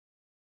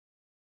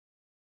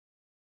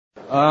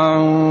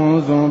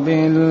أعوذ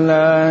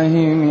بالله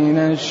من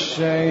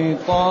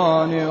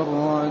الشيطان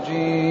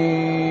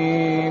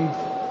الرجيم.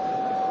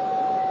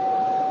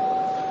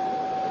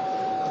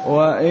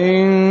 وإنه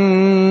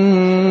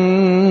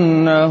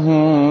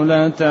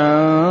لتنزيل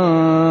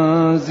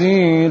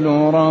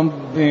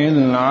رب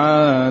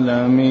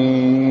العالمين.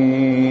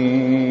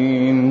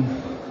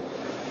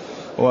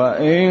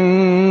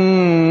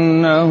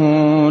 وإنه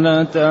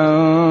لتنزيل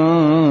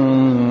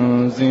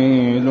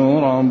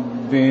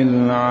رب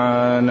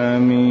العالمين.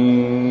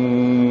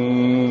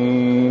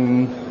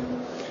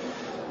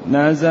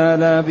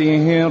 نزل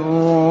به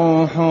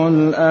الروح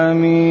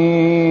الأمين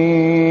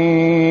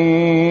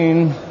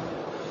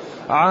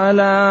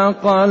على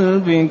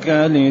قلبك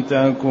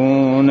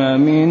لتكون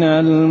من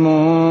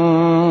المنذرين.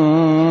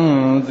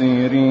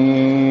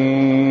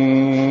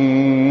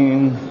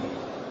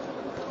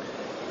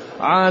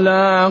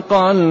 على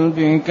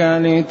قلبك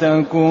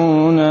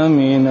لتكون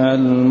من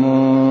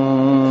المنذرين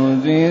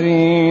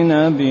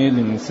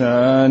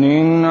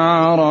بلسان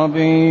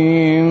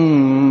عربي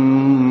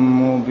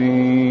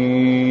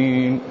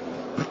مبين.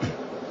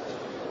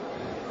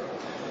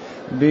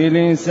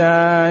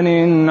 بلسان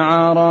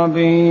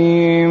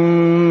عربي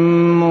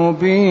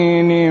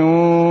مبين.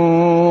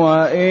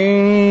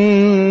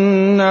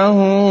 وإنه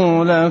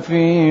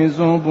لفي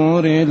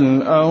زبر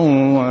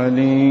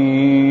الأولين.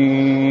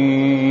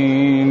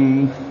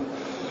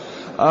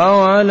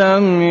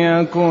 أولم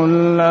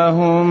يكن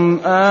لهم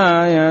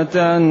آية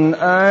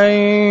أن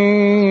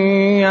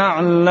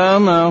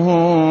يعلمه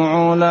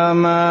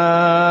علماء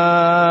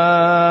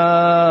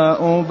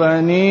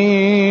بني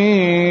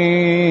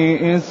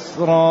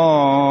إسرائيل.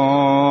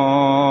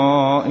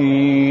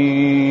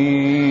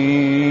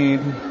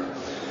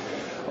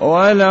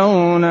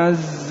 ولو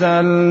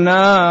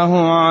نزلناه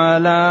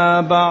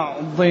على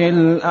بعض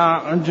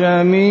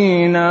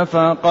الأعجمين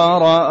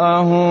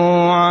فقرأه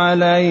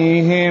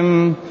عليهم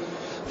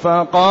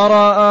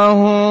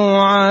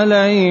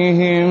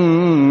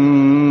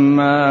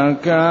ما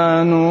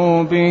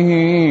كانوا به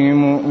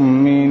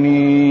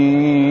مؤمنين.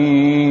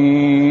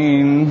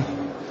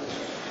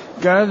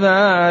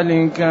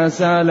 كذلك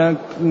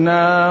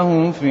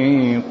سلكناه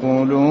في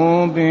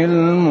قلوب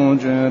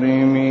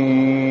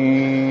المجرمين.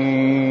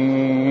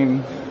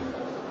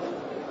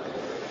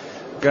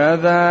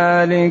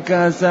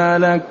 كذلك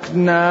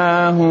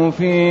سلكناه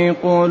في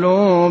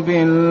قلوب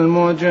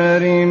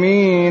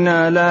المجرمين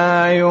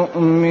لا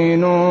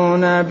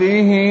يؤمنون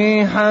به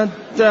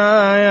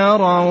حتى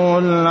يروا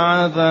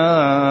العذاب.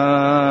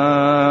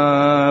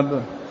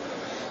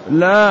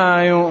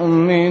 لا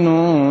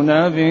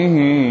يؤمنون به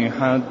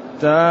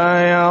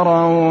حتى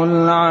يروا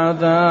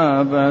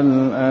العذاب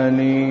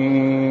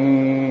الأليم.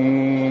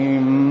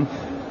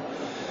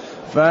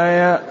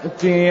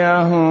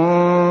 فيأتيهم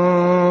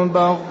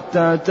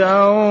بغتة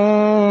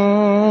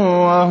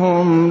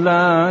وهم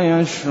لا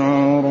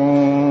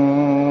يشعرون.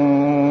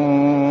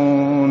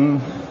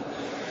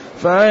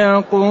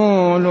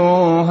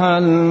 فيقولوا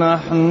هل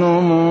نحن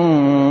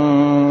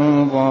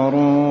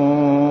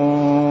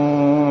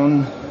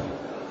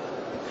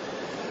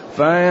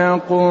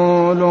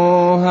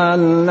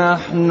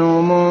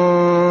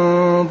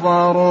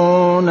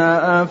منظرون.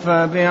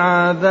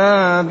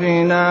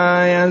 أفبعذابنا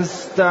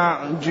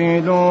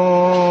يستعجلون.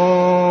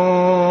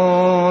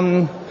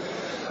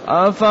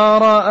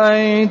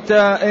 أفرأيت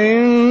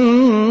إن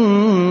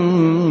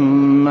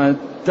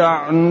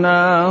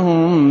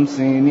متعناهم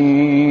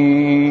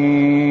سنين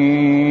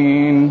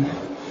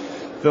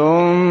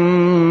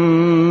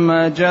ثم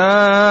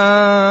جاءهم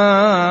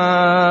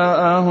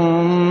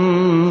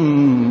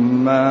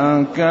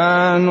ما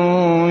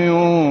كانوا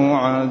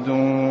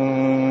يوعدون.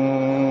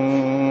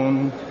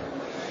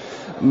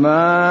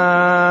 ما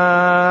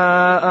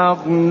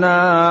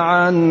أغنى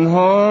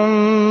عنهم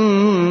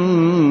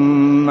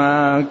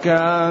ما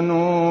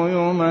كانوا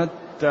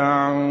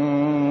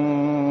يمتعون.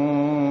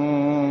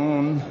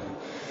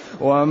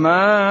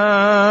 وما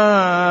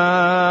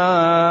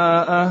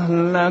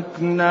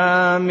أهلكنا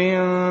من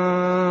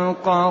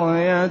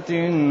قرية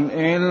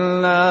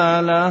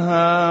إلا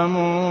لها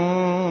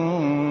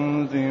منذرون.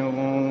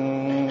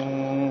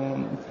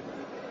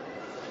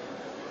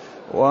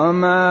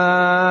 وما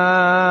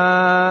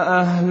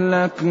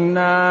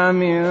أهلكنا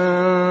من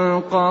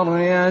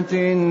قرية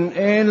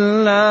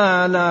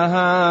إلا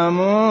لها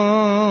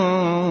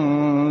منذرون.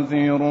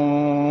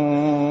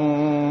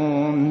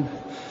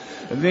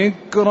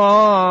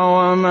 ذكرى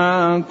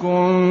وما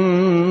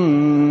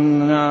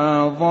كنا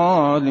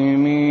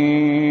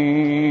ظالمين.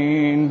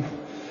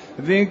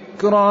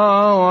 ذكرى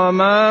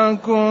وما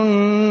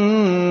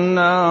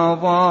كنا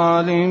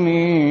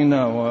ظالمين.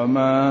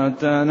 وما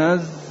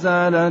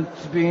تنزلت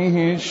به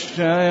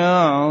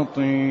الشياطين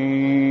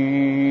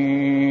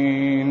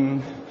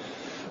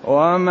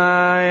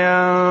وما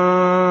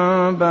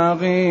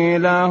ينبغي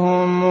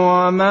لهم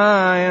وما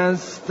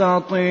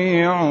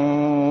يستطيعون.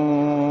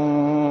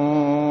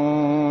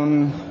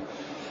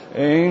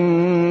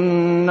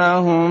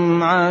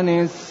 إنهم عن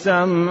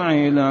السمع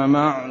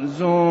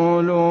لمعزولون.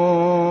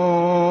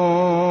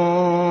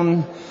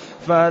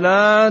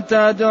 فلا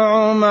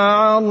تدع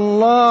مع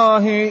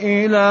الله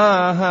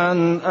إلها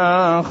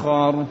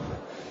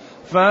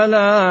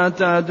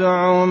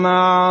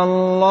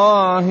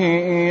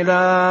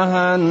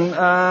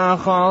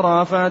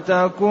آخر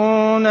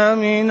فتكون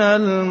من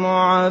المعذبين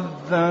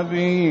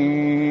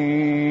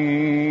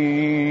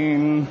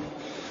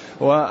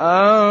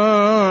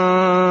وأنذر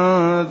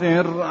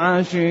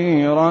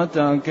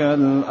عشيرتك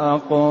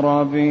الأقربين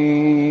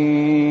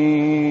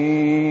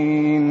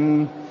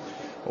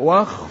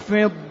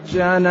واخفض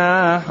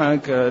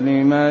جناحك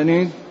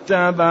لمن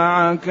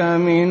اتبعك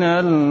من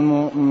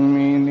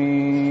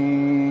المؤمنين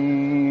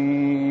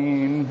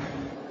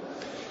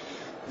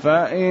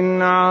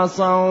فإن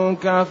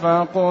عصوك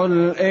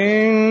فقل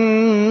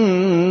إني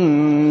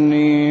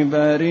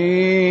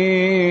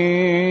بريء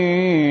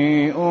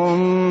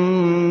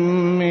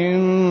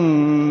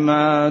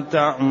مما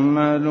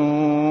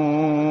تعملون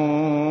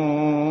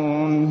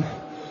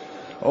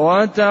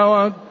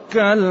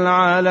وتوكل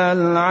على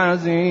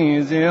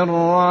العزيز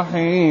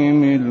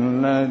الرحيم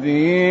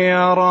الذي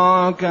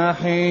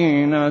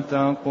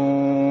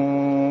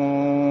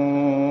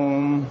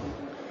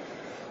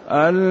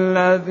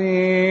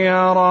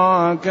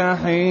يراك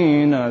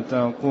حين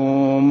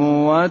تقوم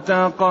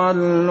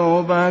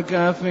وتقلبك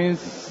في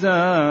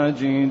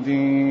الساجدين.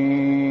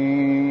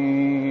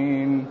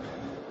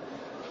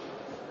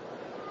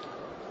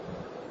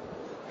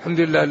 الحمد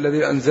لله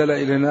الذي أنزل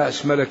إلينا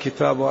أشمل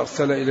كتاب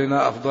وأرسل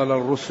إلينا أفضل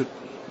الرسل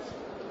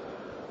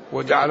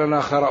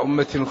وجعلنا خير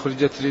أمة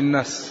خرجت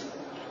للناس،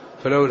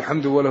 فله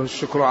الحمد وله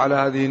الشكر على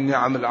هذه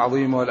النعم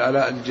العظيمة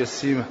والآلاء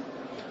الجسيمة،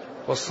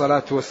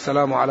 والصلاة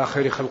والسلام على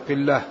خير خلق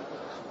الله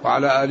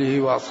وعلى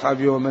آله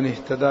وأصحابه ومن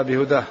اهتدى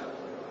بهداه.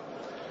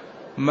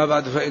 أما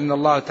بعد، فإن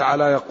الله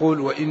تعالى يقول: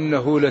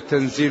 وإنه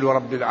لتنزيل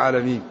رب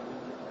العالمين.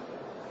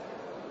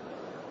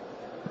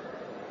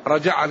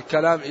 رجع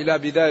الكلام إلى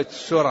بداية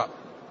السورة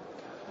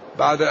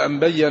بعد أن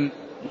بين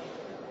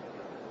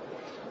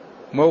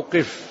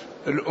موقف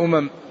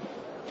الأمم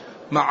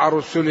مع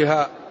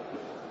رسلها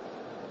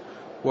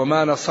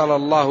وما نصر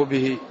الله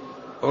به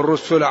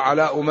الرسل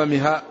على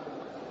أممها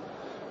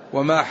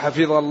وما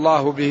حفظ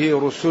الله به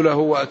رسله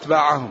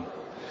وأتباعهم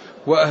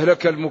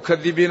وأهلك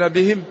المكذبين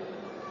بهم.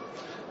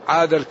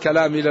 عاد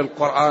الكلام إلى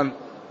القرآن،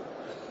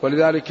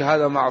 ولذلك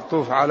هذا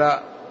معطوف على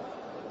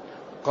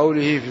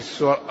قوله في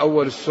السورة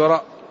أول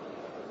السورة: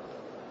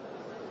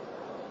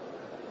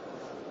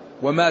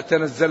 وما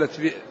تنزلت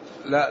به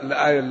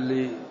الآية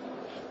اللي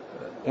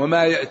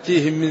وما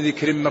يأتيهم من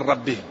ذكر من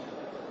ربهم،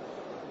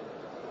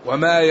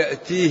 وما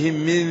يأتيهم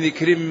من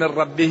ذكر من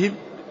ربهم،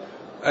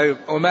 أي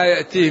وما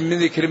يأتيهم من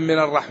ذكر من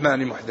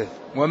الرحمن محدث،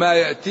 وما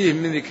يأتيهم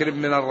من ذكر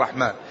من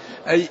الرحمن،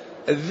 أي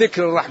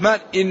الذكر الرحمن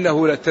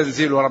إنه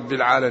لتنزيل رب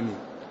العالمين.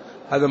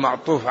 هذا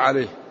معطوف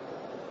عليه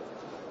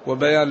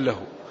وبيان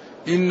له.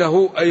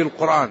 إنه أي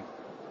القرآن،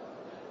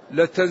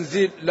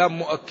 لتنزيل لام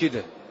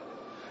مؤكدة،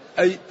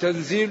 أي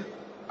تنزيل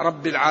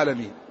رب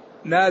العالمين،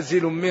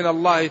 نازل من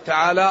الله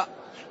تعالى،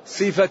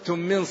 صفة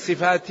من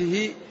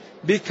صفاته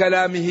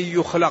بكلامه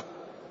يخلق.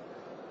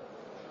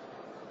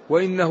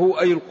 وإنه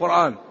أي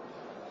القرآن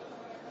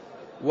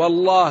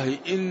والله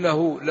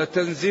إنه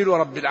لتنزيل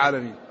رب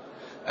العالمين،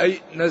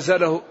 أي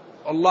نزله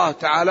الله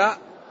تعالى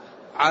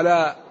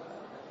على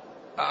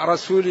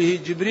رسوله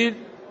جبريل،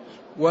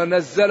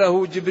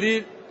 ونزله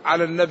جبريل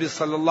على النبي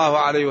صلى الله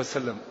عليه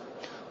وسلم.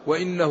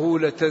 وإنه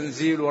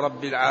لتنزيل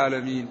رب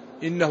العالمين،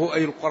 إنه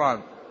أي القرآن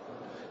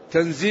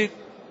تنزيل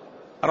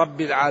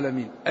رب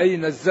العالمين، أي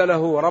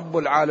نزله رب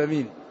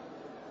العالمين،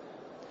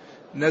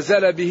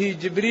 نزل به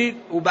جبريل،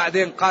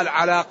 وبعدين قال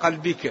على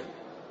قلبك.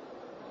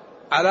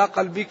 على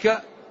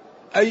قلبك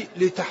أي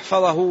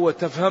لتحفظه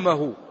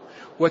وتفهمه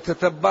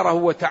وتتبره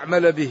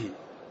وتعمل به،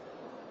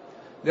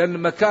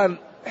 لأن مكان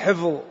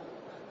حفظ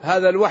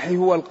هذا الوحي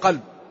هو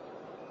القلب.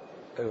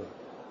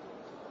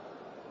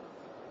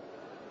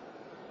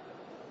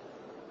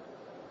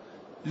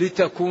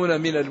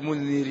 لتكون من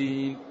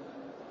المنذرين.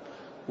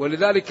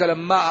 ولذلك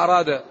لما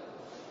أراد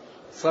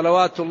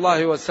صلوات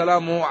الله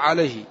وسلامه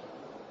عليه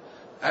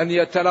أن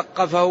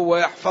يتلقفه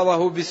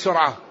ويحفظه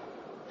بسرعة،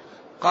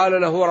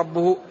 قال له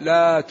ربه: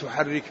 لا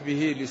تحرك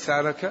به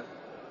لسانك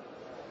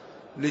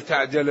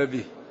لتعجل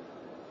به،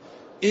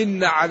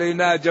 إن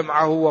علينا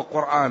جمعه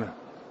وقرآنه،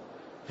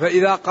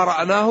 فإذا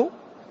قرأناه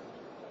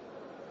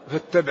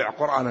فاتبع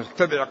قرآنه،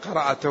 فاتبع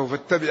قراءته،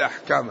 فاتبع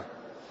أحكامه.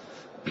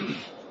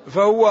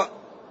 فهو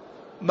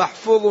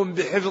محفوظ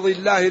بحفظ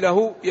الله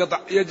له،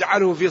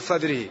 يجعله في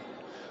صدره.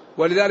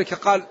 ولذلك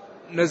قال: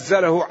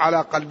 نزله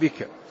على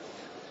قلبك،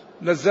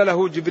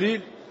 نزله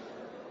جبريل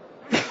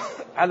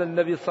على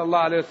النبي صلى الله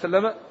عليه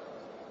وسلم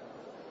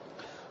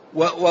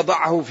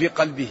ووضعه في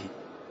قلبه،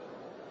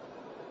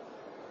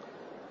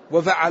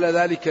 وفعل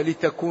ذلك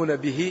لتكون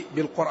به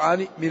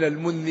بالقرآن من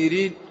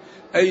المنذرين،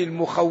 أي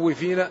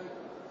المخوفين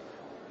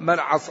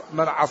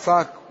من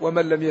عصاك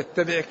ومن لم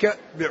يتبعك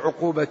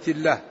بعقوبة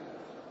الله.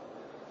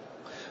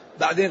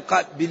 بعدين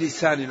قال: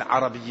 بلسان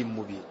عربي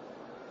مبين،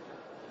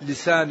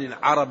 لسان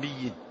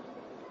عربي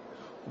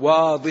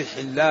واضح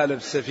لا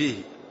لبس فيه.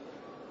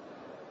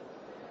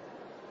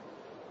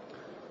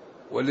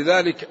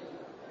 ولذلك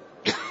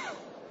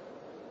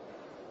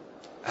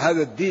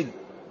هذا الدين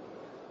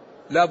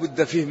لا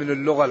بد فيه من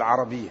اللغة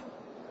العربية،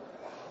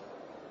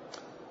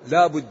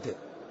 لا بد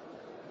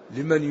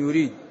لمن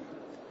يريد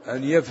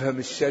أن يفهم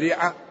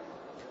الشريعة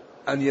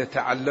أن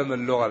يتعلم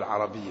اللغة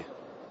العربية،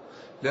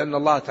 لأن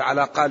الله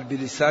تعالى قال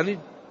بلسان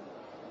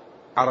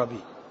عربي،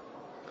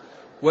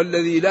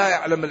 والذي لا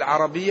يعلم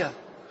العربية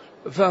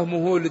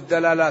فهمه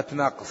للدلالات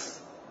ناقص،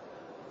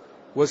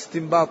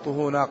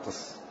 واستنباطه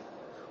ناقص،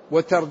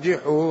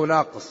 وترجيحه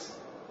ناقص،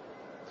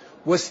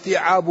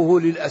 واستيعابه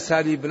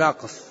للأساليب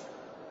ناقص.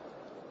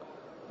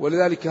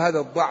 ولذلك هذا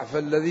الضعف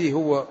الذي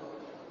هو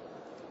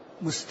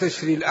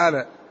مستشري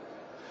الآن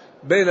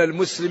بين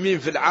المسلمين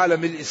في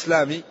العالم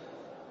الإسلامي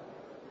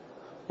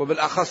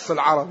وبالأخص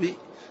العربي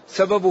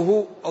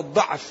سببه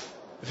الضعف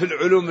في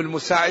العلوم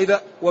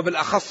المساعدة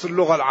وبالأخص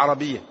اللغة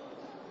العربية،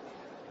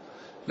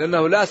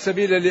 لأنه لا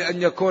سبيل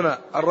لأن يكون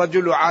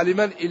الرجل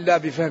عالما إلا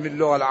بفهم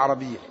اللغة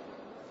العربية،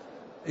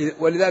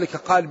 ولذلك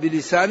قال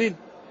بلسان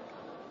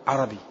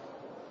عربي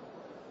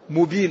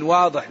مبين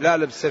واضح لا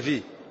لبس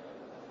فيه،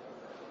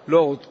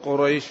 لغة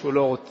قريش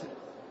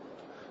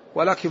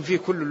ولكن في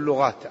كل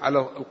اللغات على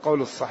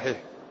القول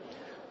الصحيح،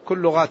 كل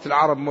لغات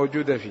العرب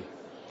موجودة فيه.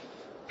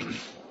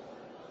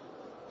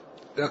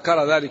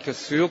 ذكر ذلك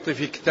السيوطي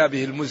في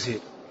كتابه المزهر.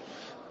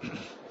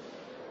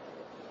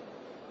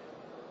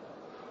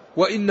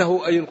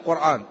 وإنه أي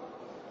القرآن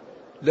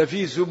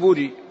لفي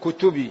زبور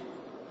كتب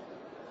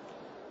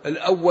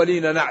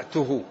الأولين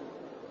نعته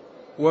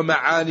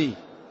ومعانيه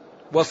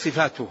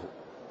وصفاته.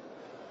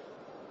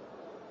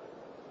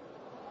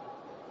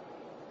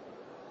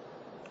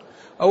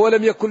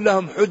 أولم يكن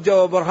لهم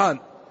حجة وبرهان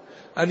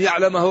أن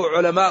يعلمه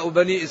علماء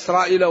بني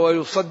إسرائيل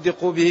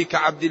ويصدقوا به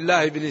كعبد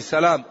الله بن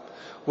سلام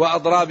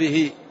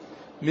وأضرابه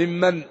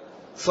ممن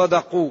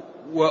صدقوا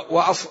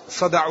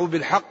وصدعوا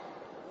بالحق.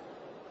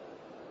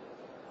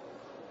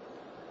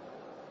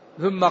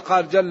 ثم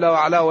قال جل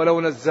وعلا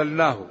ولو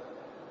نزلناه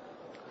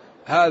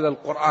هذا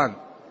القرآن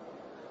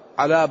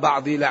على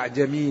بعض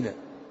الأعجمين،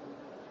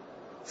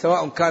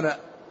 سواء كان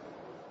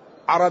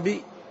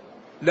عربي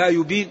لا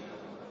يبين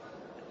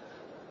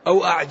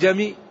أو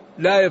أعجمي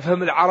لا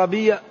يفهم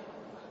العربية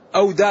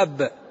أو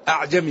دابة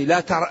أعجمي لا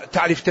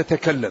تعرف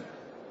تتكلم،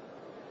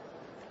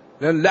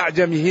 لأن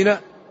الأعجمي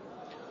هنا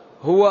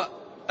هو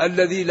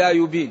الذي لا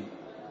يبين،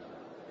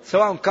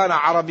 سواء كان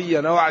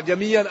عربيا أو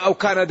أعجميا أو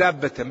كان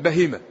دابة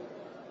بهيمة،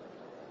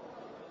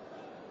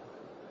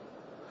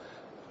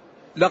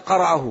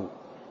 لقرأه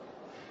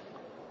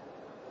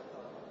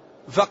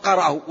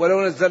فقرأه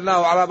ولو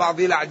نزلناه على بعض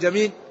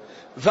الأعجمين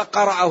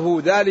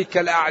فقرأه ذلك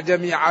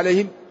الأعجمي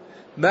عليهم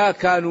ما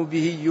كانوا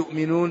به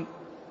يؤمنون،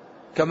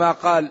 كما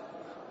قال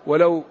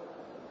ولو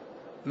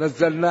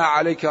نزلنا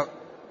عليك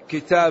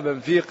كتابا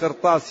في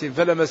قرطاس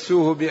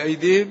فلمسوه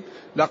بأيديهم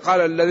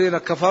لقال الذين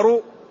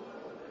كفروا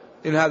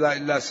إن هذا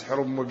إلا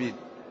سحر مبين.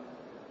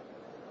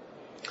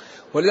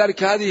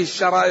 ولذلك هذه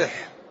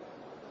الشرائح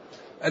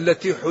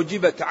التي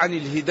حجبت عن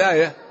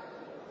الهداية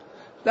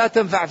لا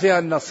تنفع فيها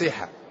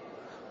النصيحة،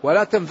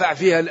 ولا تنفع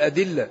فيها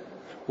الأدلة،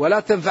 ولا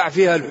تنفع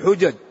فيها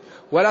الحجج،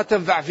 ولا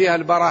تنفع فيها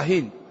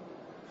البراهين،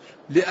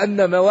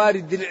 لأن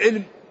موارد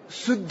العلم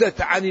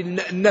سدت عن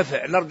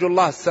النفع، نرجو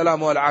الله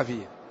السلام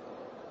والعافية.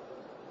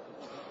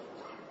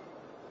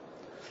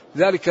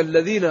 ذلك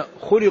الذين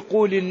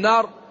خلقوا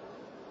للنار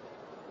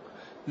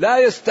لا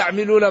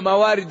يستعملون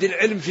موارد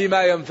العلم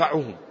فيما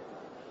ينفعهم،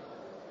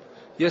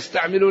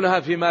 يستعملونها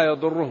فيما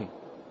يضرهم.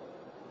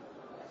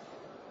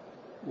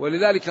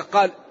 ولذلك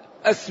قال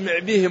أسمع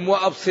بهم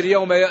وأبصر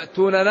يوم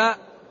يأتوننا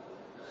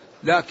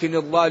لكن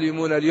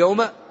الظالمون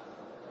اليوم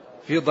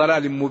في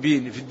ضلال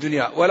مبين في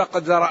الدنيا.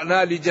 ولقد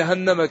ذرأنا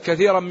لجهنم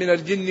كثيرا من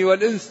الجن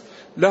والإنس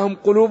لهم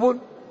قلوب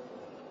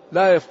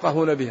لا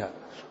يفقهون بها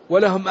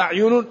ولهم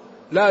أعين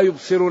لا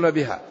يبصرون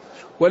بها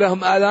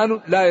ولهم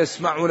آذان لا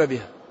يسمعون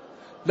بها،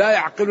 لا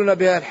يعقلون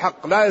بها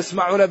الحق، لا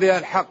يسمعون بها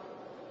الحق،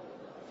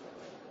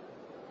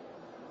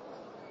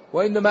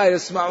 وإنما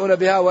يسمعون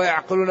بها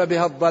ويعقلون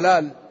بها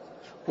الضلال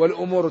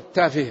والأمور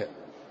التافهة.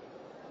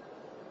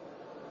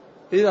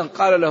 إذن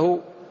قال له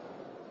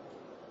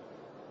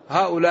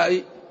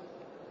هؤلاء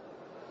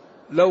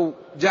لو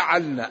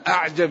جعلنا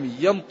أعجمي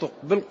ينطق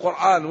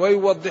بالقرآن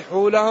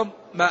ويوضحه لهم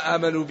ما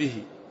آمنوا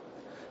به،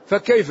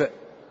 فكيف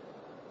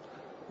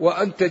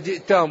وأنت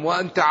جئتهم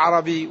وأنت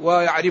عربي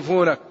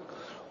ويعرفونك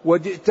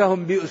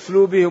وجئتهم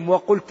بأسلوبهم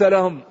وقلت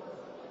لهم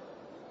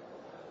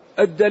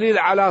الدليل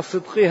على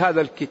صدق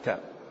هذا الكتاب،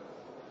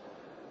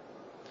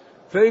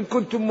 فإن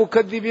كنتم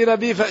مكذبين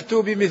به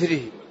فأتوا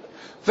بمثله،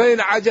 فإن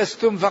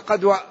عجزتم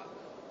فقد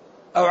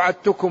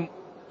أوعدتكم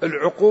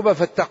العقوبة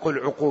فاتقوا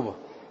العقوبة.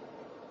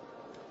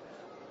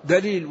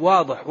 دليل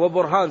واضح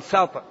وبرهان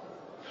ساطع،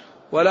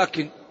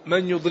 ولكن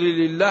من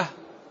يضلل الله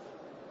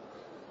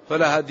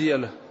فلا هادي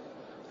له،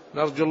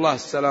 نرجو الله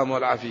السلام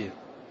والعافية.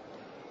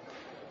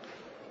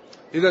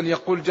 إذن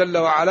يقول جل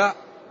وعلا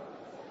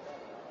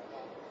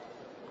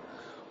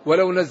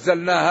ولو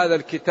نزلنا هذا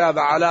الكتاب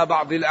على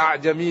بعض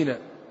الأعجمين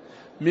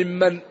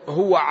ممن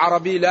هو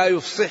عربي لا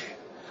يفصح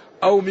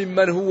أو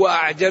ممن هو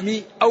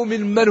أعجمي أو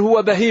ممن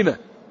هو بهيمة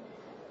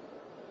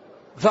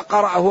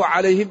فقرأه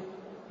عليهم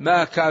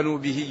ما كانوا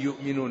به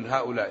يؤمنون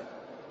هؤلاء.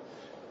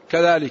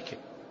 كذلك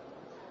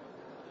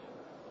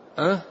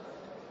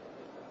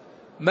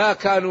ما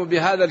كانوا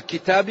بهذا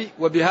الكتاب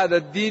وبهذا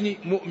الدين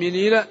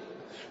مؤمنين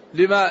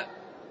لما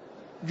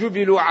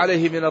جبلوا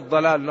عليه من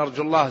الضلال،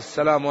 نرجو الله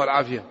السلام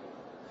والعافية.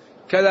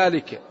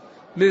 كذلك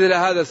مثل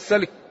هذا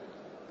السلك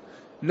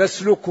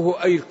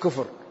نسلكه أي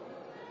الكفر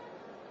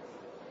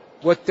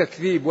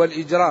والتكذيب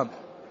والإجرام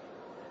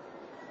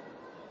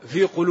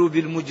في قلوب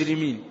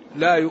المجرمين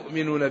لا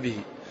يؤمنون به،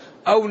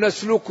 أو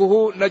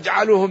نسلكه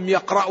نجعلهم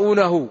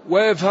يقرؤونه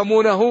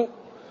ويفهمونه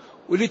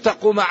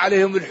ولتقوم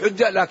عليهم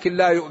الحجة لكن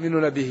لا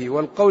يؤمنون به.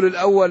 والقول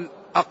الأول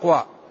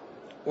أقوى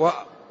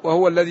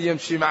وهو الذي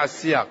يمشي مع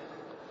السياق.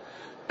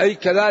 أي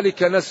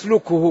كذلك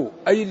نسلكه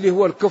أي اللي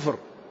هو الكفر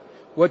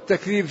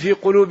والتكذيب في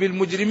قلوب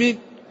المجرمين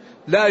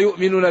لا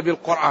يؤمنون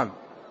بالقرآن،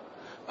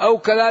 أو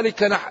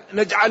كذلك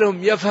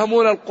نجعلهم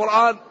يفهمون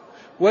القرآن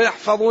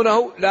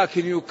ويحفظونه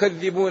لكن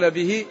يكذبون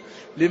به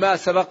لما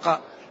سبق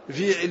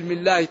في علم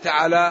الله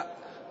تعالى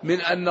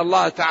من أن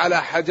الله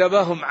تعالى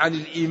حجبهم عن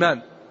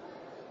الإيمان.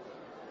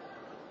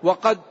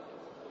 وقد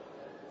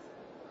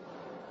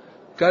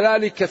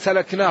كذلك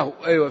سلكناه،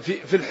 أيوة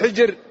في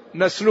الحجر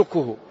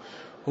نسلكه،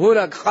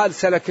 هنا قال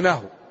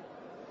سلكناه،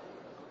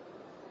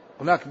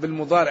 هناك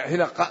بالمضارع،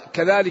 هنا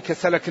كذلك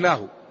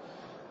سلكناه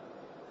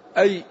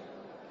أي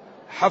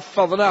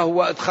حفظناه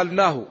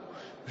وأدخلناه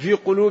في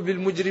قلوب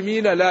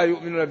المجرمين لا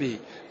يؤمنون به،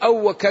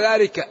 أو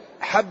وكذلك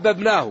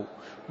حببناه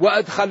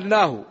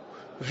وأدخلناه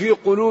في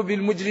قلوب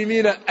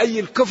المجرمين أي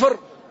الكفر،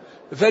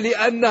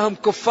 فلأنهم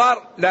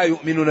كفار لا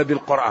يؤمنون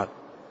بالقرآن،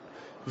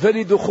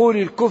 فلدخول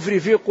الكفر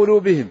في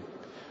قلوبهم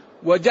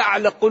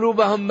وجعل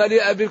قلوبهم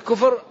مليئة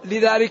بالكفر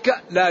لذلك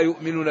لا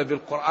يؤمنون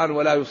بالقرآن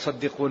ولا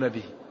يصدقون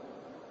به.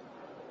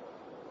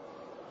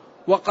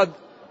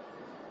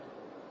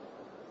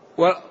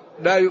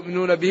 لا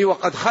يؤمنون به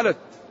وقد خلت،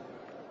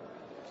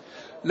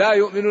 لا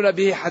يؤمنون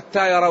به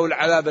حتى يروا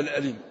العذاب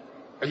الأليم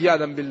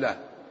عياذا بالله،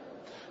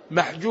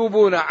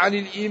 محجوبون عن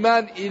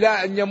الإيمان إلى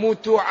أن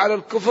يموتوا على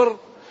الكفر،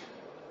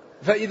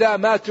 فإذا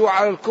ماتوا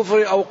على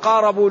الكفر أو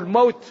قاربوا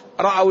الموت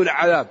رأوا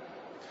العذاب.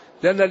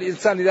 لأن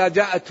الإنسان إذا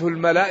جاءته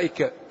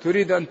الملائكة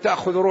تريد أن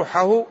تأخذ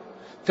روحه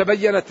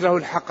تبينت له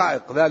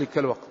الحقائق ذلك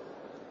الوقت،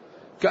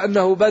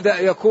 كأنه بدأ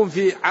يكون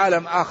في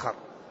عالم آخر.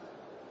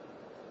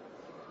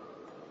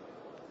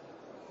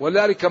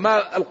 ولذلك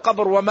ما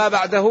القبر وما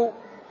بعده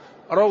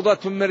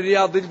روضة من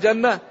رياض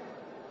الجنة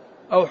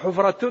أو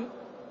حفرة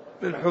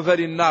من حفر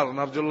النار،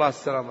 نرجو الله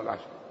السلام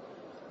والعافية.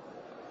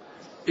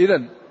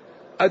 إذن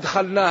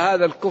أدخلنا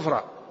هذا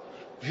الكفر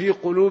في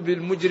قلوب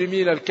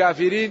المجرمين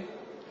الكافرين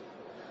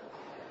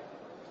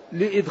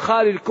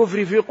لإدخال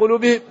الكفر في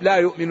قلوبهم لا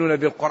يؤمنون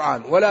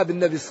بالقرآن ولا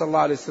بالنبي صلى الله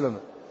عليه وسلم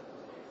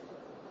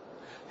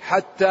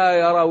حتى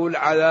يروا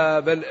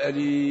العذاب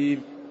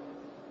الأليم.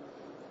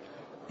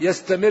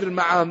 يستمر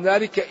معهم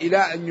ذلك إلى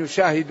أن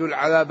يشاهدوا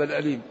العذاب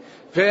الأليم،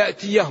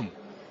 فيأتيهم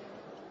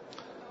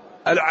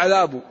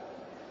العذاب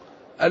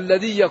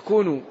الذي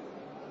يكون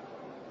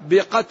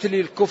بقتل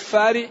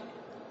الكفار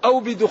أو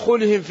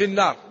بدخولهم في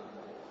النار.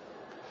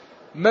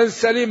 من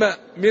سلم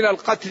من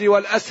القتل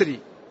والأسر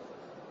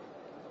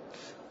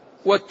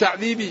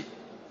والتعذيب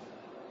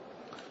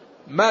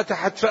مات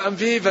حتف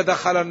أنفه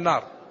فدخل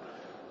النار،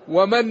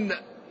 ومن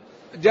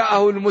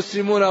جاءه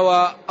المسلمون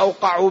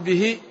وأوقعوا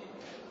به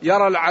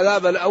يرى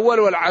العذاب الأول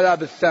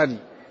والعذاب الثاني،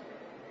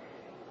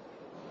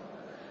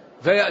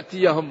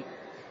 فيأتيهم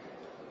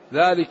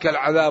ذلك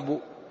العذاب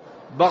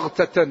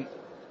بغتة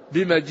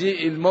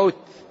بمجيء الموت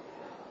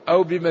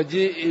أو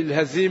بمجيء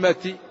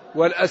الهزيمة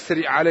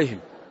والأسر عليهم،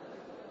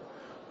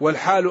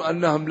 والحال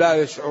أنهم لا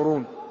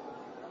يشعرون.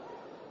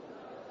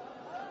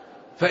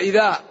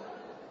 فإذا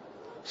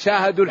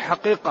شاهدوا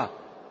الحقيقة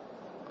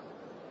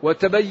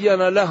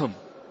وتبين لهم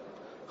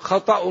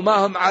خطأ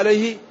ما هم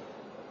عليه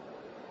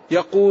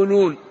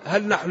يقولون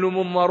هل نحن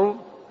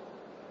منظرون،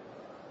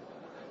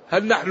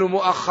 هل نحن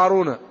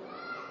مؤخرون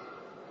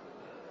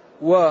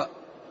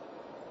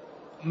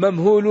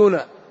وممهولون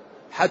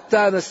حتى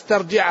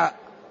نسترجع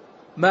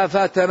ما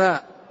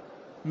فاتنا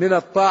من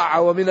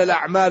الطاعة ومن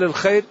الأعمال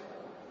الخير.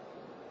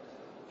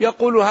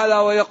 يقول هذا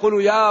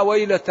ويقول يا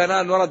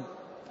ويلتنا نرد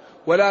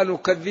ولا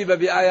نكذب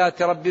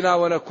بآيات ربنا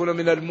ونكون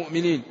من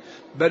المؤمنين،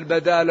 بل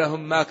بدا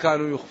لهم ما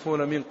كانوا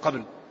يخفون من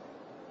قبل،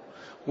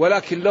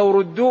 ولكن لو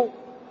ردوا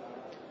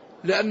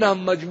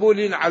لأنهم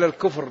مجبولين على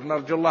الكفر،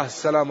 نرجو الله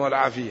السلام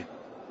والعافية.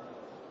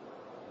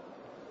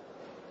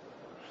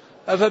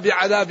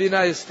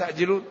 أفبعذابنا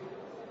يستعجلون،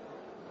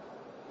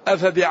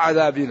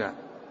 أفبعذابنا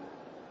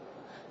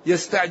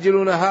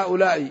يستعجلون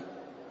هؤلاء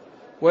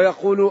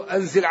ويقولوا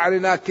أنزل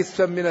علينا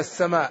كسفا من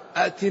السماء،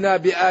 أتنا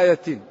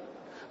بآية،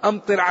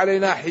 أمطر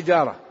علينا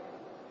حجارة.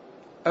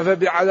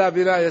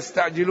 أفبعذابنا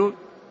يستعجلون،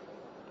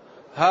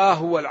 ها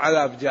هو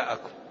العذاب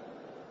جاءكم،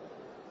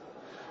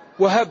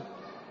 وهب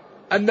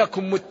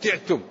أنكم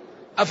متعتم،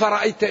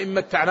 أفرأيت إن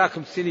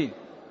متعناكم سنين.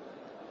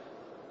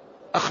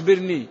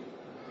 أخبرني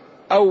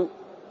أو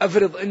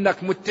أفرض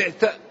أنك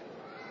متعت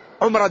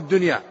عمر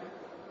الدنيا.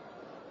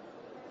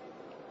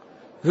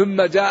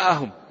 ثم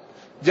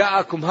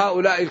جاءكم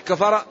هؤلاء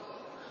الكفرة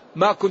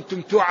ما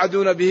كنتم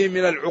توعدون به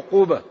من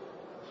العقوبة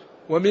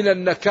ومن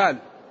النكال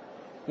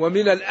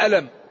ومن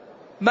الألم،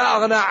 ما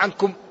أغنى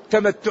عنكم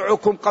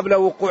تمتعكم قبل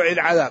وقوع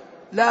العذاب،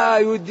 لا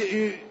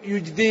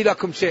يجدي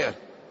لكم شيئا.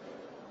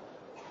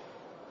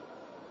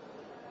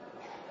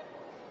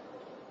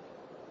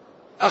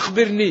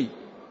 أخبرني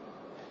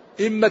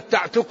إن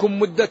متعتكم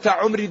مدة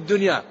عمر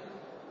الدنيا،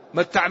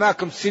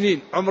 متعناكم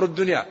سنين عمر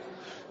الدنيا،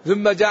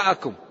 ثم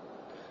جاءكم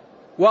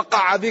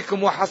وقع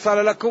بكم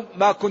وحصل لكم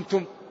ما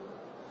كنتم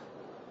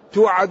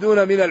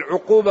توعدون من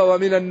العقوبة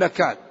ومن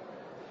النكال،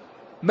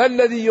 ما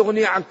الذي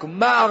يغني عنكم؟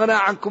 ما أغنى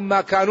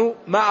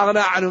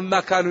عنهم ما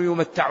كانوا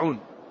يمتعون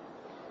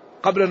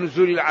قبل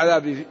نزول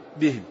العذاب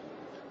بهم،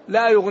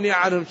 لا يغني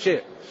عنهم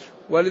شيء.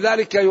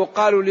 ولذلك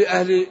يقال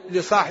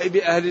لصاحب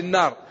أهل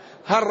النار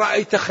هل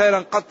رأيت خيرا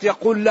قط؟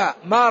 يقول لا،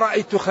 ما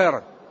رأيت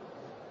خيرا.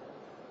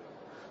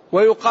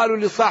 ويقال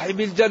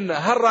لصاحب الجنة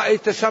هل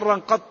رأيت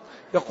شرا قط؟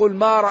 يقول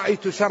ما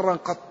رأيت شرا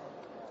قط.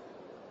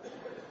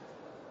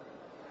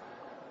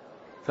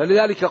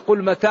 فلذلك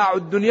يقول متاع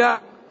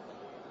الدنيا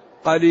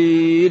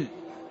قليل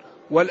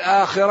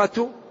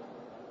والآخرة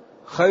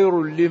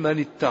خير لمن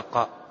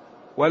اتقى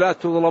ولا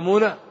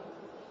تظلمون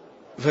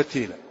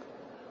فتيلا.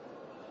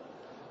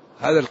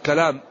 هذا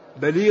الكلام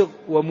بليغ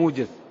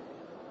وموجز.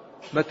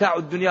 متاع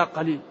الدنيا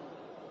قليل،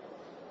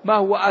 ما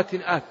هو آت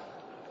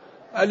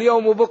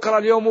اليوم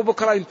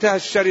بكرة انتهى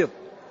الشريط.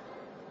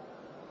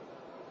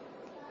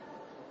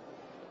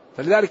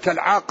 فلذلك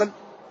العاقل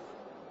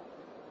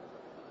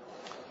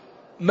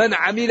من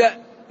عمل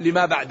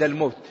لما بعد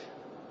الموت،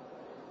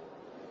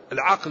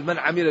 العاقل من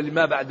عمل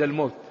لما بعد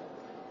الموت.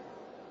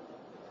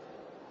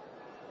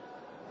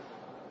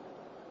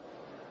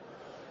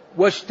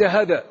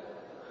 واجتهد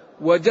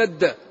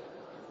وجد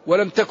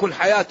ولم تكن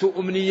حياته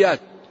أمنيات.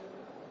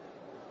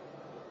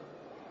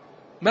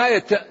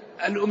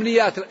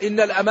 الأمنيات إن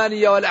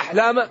الأماني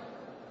والأحلام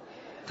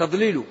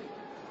تضليل.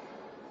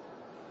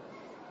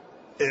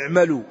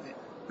 اعملوا،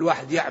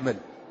 الواحد يعمل،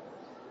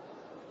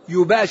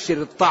 يباشر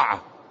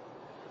الطاعة،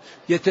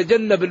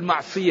 يتجنب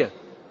المعصية،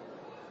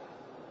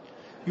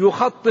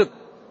 يخطط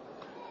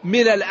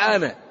من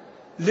الآن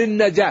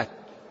للنجاة.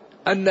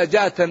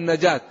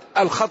 النجاة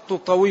الخط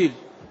طويل،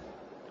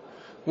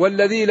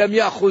 والذي لم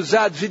يأخذ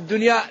زاد في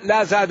الدنيا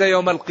لا زاد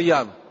يوم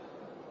القيامة،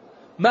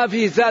 ما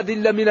فيه زاد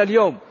إلا من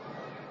اليوم.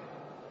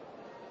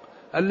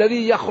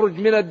 الذي يخرج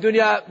من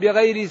الدنيا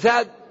بغير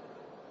زاد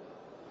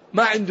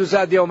ما عنده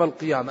زاد يوم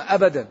القيامة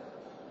أبدا.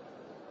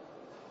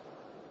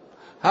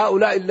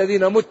 هؤلاء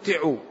الذين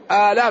متعوا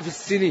آلاف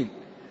السنين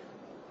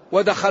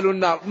ودخلوا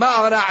النار ما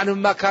أغنى عنهم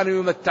ما كانوا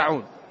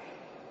يمتعون.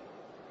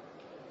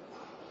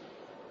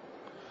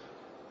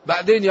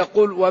 بعدين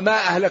يقول وما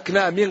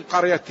أهلكنا من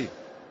قرية،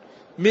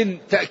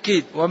 من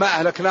تأكيد وما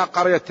أهلكنا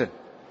قرية،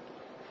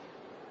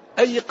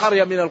 أي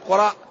قرية من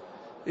القرى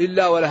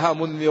إلا ولها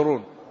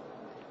منذرون،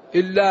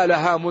 إلا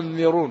لها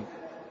منذرون.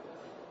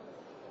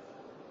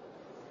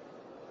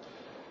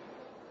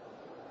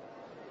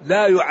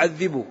 لا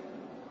يعذب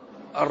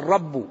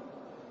الرب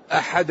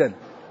أحدا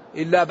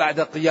إلا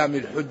بعد قيام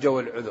الحجة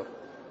والعذر،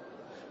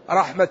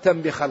 رحمة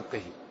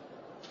بخلقه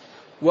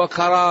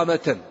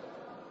وكرامة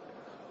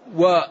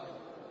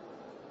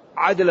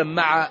وعدلا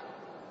مع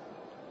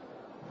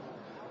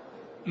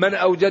من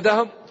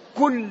أوجدهم.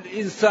 كل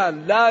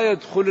إنسان لا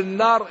يدخل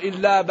النار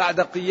إلا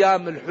بعد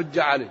قيام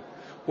الحجة عليه.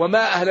 وما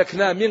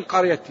أهلكنا من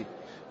قرية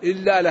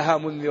إلا لها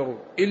منذرون،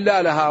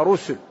 إلا لها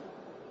رسل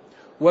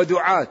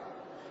ودعاة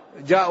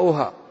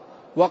جاءوها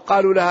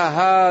وقالوا لها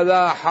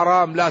هذا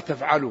حرام لا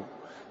تفعلوا،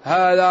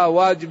 هذا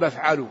واجب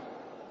افعلوا.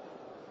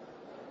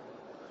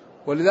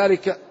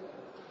 ولذلك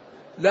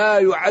لا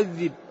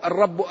يعذب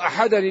الرب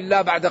أحدا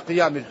إلا بعد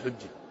قيام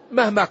الحجة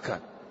مهما كان.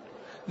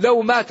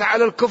 لو مات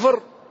على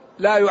الكفر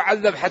لا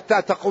يعذب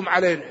حتى تقوم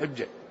عليه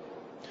الحجة.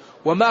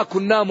 وما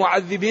كنا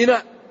معذبين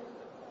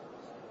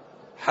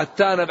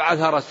حتى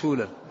نبعث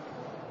رسولا،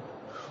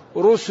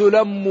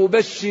 رسلا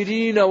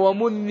مبشرين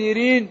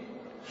ومنذرين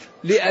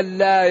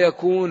لئلا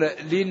يكون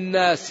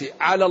للناس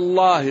على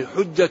الله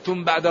حجة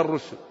بعد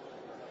الرسل.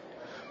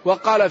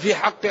 وقال في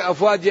حق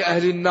أفواج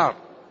أهل النار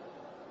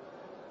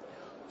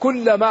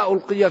كلما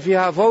ألقي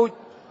فيها فوج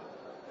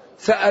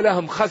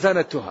سألهم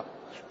خزنتها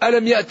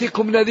ألم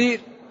يأتكم نذير؟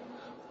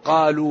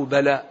 قالوا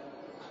بلى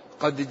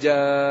قد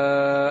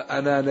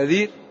جاءنا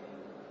نذير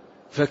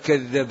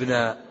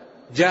فكذبنا.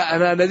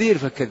 جاءنا نذير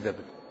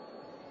فكذبنا.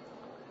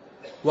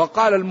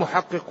 وقال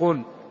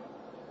المحققون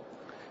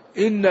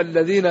إن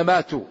الذين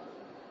ماتوا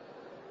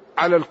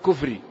على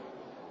الكفر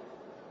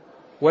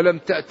ولم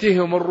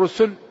تأتهم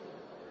الرسل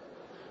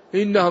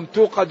إنهم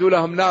توقد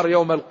لهم نار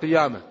يوم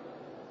القيامة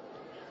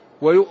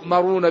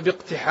ويؤمرون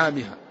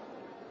باقتحامها.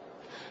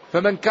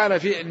 فمن كان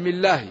في علم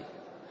الله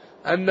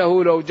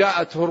أنه لو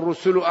جاءته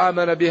الرسل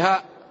آمن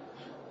بها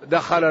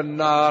دخل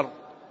النار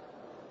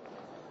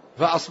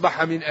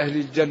فأصبح من أهل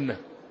الجنة.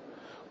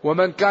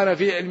 ومن كان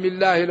في علم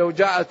الله لو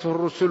جاءته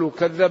الرسل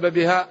كذب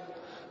بها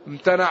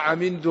امتنع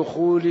من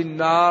دخول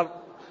النار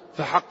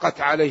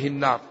فحقت عليه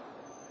النار.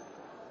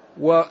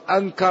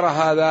 وأنكر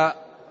هذا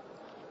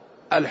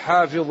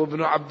الحافظ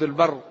ابن عبد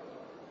البر،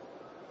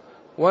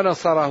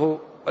 ونصره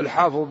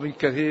الحافظ بن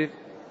كثير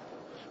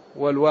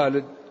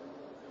والوالد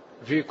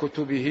في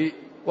كتبه،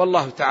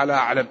 والله تعالى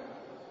أعلم.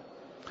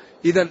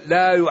 إذن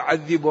لا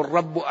يعذب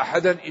الرب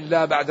أحدا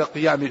إلا بعد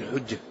قيام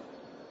الحجة،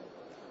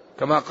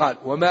 كما قال: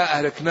 وما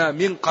أهلكنا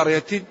من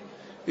قرية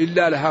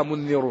إلا لها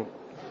منذرون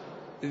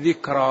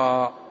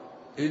ذكرى،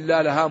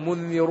 إلا لها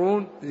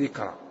منذرون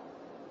ذكرى.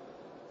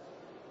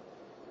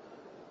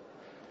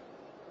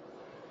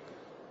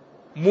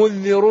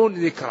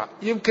 منذرون ذكرى،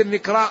 يمكن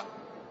ذكرى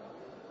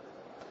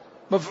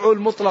مفعول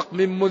مطلق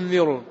من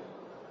منذرون،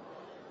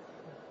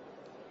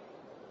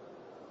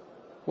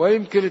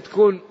 ويمكن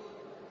تكون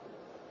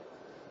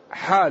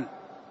حال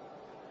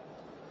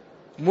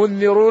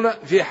منذرون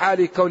في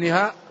حال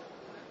كونها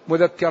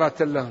مذكرة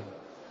لهم،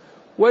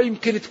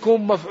 ويمكن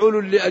تكون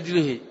مفعول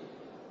لأجله،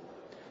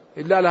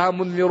 إلا لها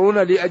منذرون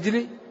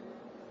لأجل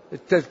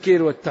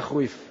التذكير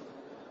والتخويف،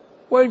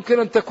 ويمكن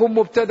أن تكون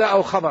مبتدأ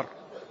أو خبر.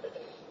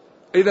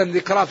 إذن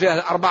ذكرى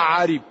فيها 4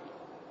 عاريب: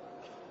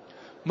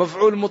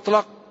 مفعول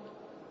مطلق،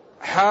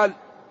 حال،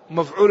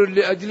 مفعول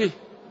لأجله،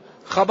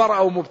 خبر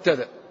أو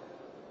مبتدأ،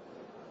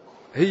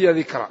 هي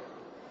ذكرى.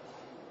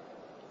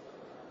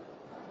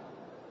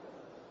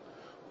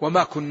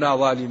 وما كنا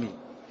ظالمين،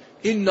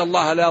 إن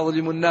الله لا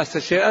يظلم الناس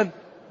شيئا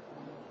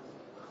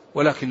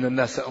ولكن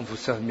الناس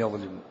أنفسهم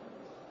يظلمون.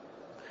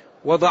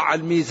 وضع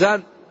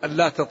الميزان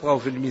ألا تطغوا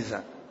في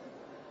الميزان.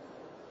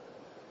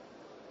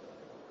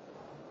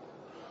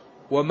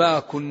 وما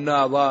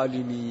كنا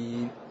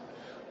ظالمين،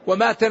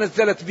 وما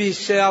تنزلت به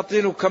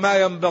الشياطين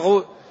كما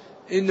ينبغي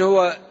إن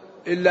هو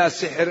إلا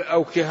سحر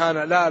أو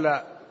كهانة،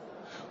 لا،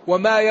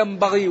 وما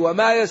ينبغي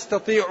وما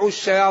يستطيع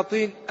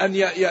الشياطين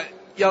أن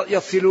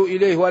يصلوا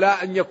إليه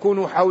ولا أن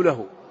يكونوا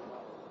حوله،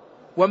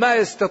 وما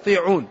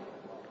يستطيعون.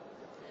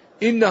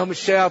 إنهم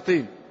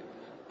الشياطين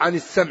عن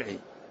السمع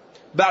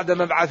بعد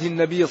مبعث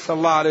النبي صلى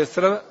الله عليه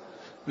وسلم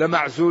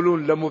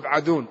لمعزولون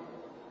لمبعدون.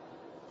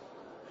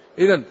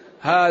 إذن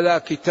هذا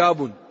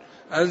كتاب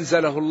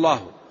أنزله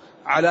الله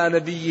على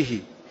نبيه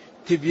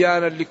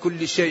تبيانا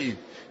لكل شيء،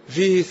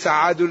 فيه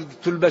سعادة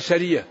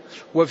البشرية،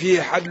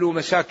 وفيه حل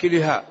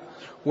مشاكلها،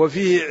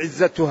 وفيه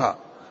عزتها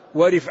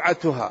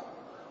ورفعتها،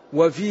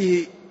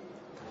 وفيه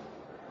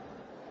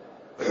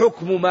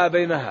حكم ما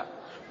بينها،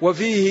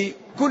 وفيه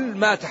كل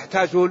ما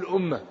تحتاجه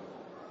الأمة.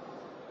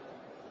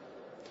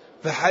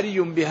 فحري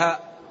بها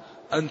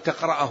أن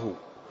تقرأه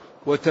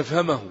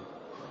وتفهمه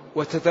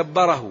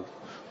وتتدبره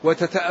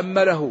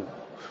وتتأمله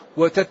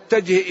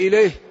وتتجه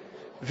إليه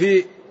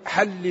في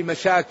حل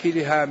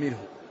مشاكلها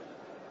منه.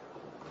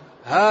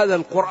 هذا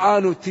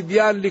القرآن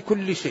تبيان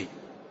لكل شيء.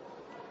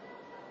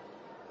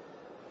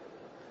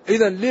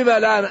 إذن لما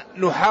لا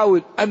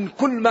نحاول أن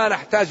كل ما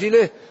نحتاج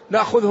إليه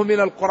نأخذه من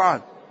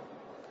القرآن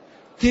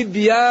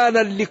تبيانا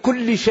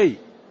لكل شيء.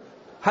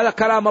 هذا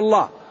كلام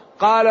الله،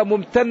 قال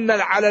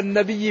ممتنا على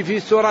النبي في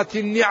سورة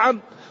النعم: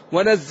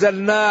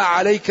 ونزلنا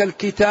عليك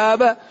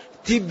الكتاب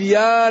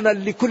تبيانا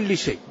لكل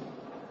شيء.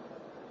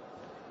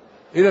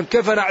 إذن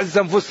كيف نعز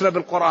أنفسنا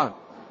بالقرآن؟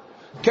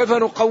 كيف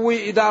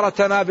نقوي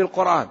إدارتنا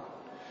بالقرآن؟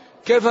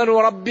 كيف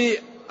نربي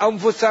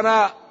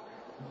أنفسنا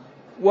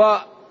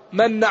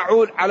ومن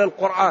نعول على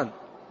القرآن؟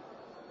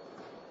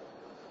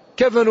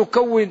 كيف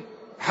نكون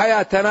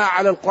حياتنا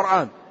على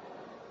القرآن؟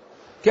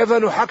 كيف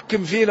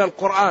نحكم فينا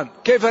القرآن؟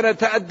 كيف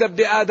نتأدب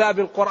بآداب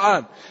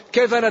القرآن؟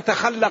 كيف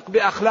نتخلق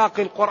بأخلاق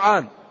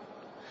القرآن؟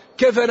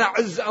 كيف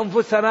نعز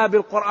أنفسنا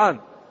بالقرآن؟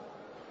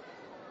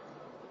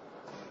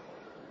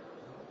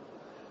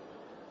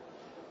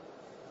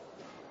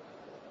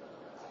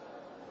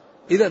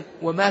 إذن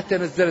وما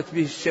تنزلت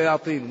به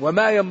الشياطين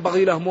وما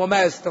ينبغي لهم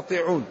وما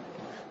يستطيعون.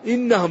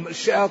 إنهم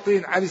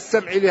الشياطين عن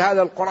السمع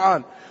لهذا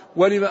القرآن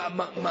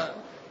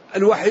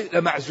الوحي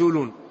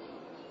لمعزولون.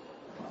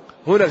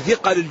 هنا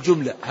ثقل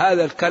الجملة،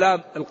 هذا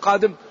الكلام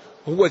القادم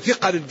هو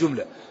ثقل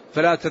الجملة: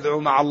 فلا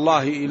تدعوا مع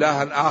الله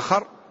إلها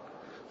آخر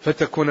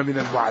فتكون من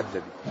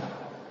المعذبين.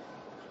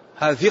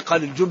 هذا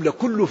ثقل الجملة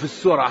كله في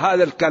السورة،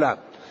 هذا الكلام: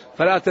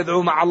 فلا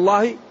تدعوا مع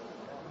الله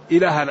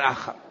إلها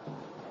آخر.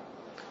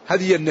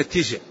 هذه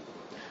النتيجة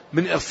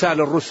من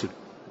إرسال الرسل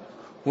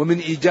ومن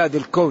إيجاد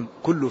الكون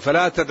كله.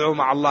 فلا تدعوا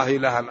مع الله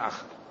إلها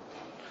آخر،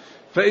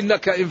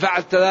 فإنك إن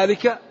فعلت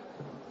ذلك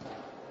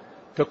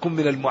تكون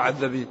من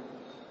المعذبين.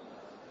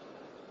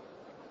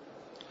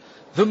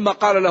 ثم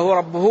قال له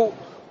ربه: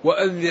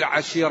 وأنذر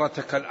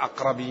عشيرتك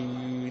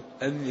الأقربين.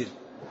 أنذر،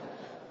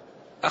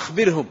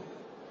 أخبرهم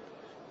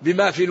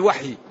بما في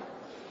الوحي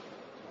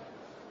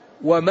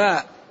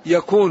وما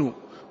يكون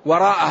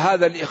وراء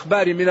هذا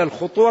الإخبار من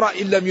الخطورة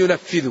إن لم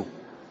ينفذوا.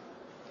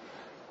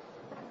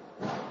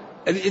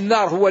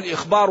 الإنذار هو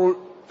الإخبار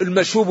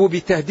المشوب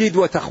بتهديد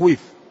وتخويف.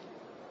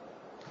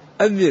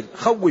 أنذر،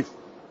 خوف،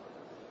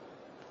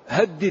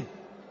 هدد.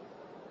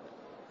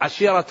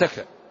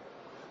 عشيرتك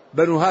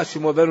بنو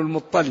هاشم وبنو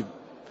المطلب،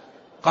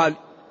 قال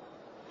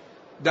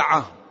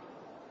دعاهم: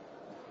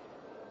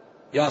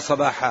 يا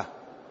صباحا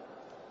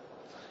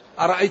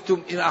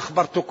أرأيتم إن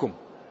أخبرتكم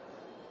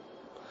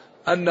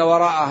أن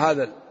وراء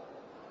هذا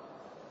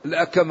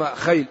الأكم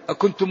خيل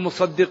أكنتم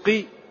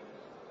مصدقي؟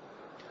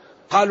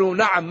 قالوا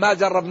نعم ما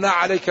جربنا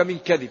عليك من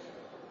كذب.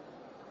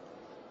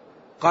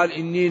 قال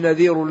إني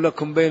نذير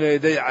لكم بين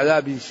يدي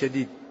عذاب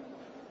شديد.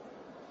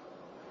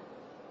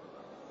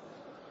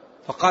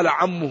 فقال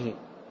عمه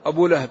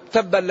أبو لهب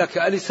تبا لك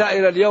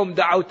ألسائر اليوم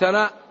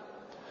دعوتنا؟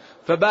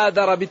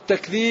 فبادر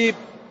بالتكذيب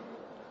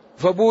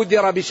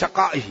فبودر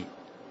بشقائه.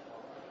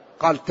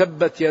 قال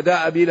تبت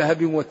يدا أبي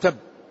لهب وتب.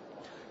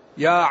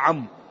 يا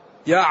عم،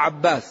 يا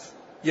عباس،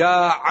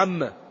 يا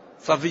عم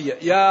صفية،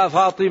 يا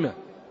فاطمة،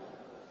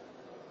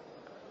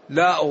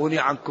 لا أغني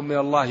عنكم من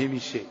الله من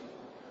شيء،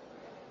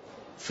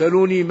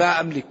 سلوني ما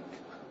أملك.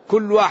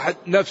 كل واحد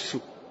نفسه،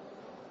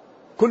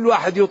 كل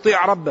واحد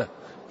يطيع ربه،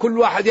 كل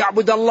واحد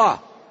يعبد الله.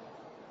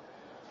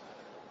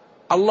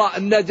 الله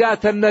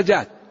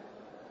النجاة.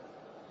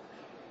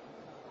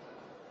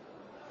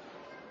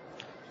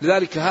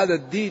 لذلك هذا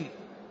الدين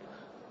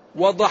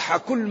وضح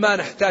كل ما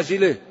نحتاج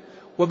إليه،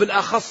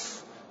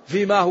 وبالأخص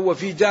فيما هو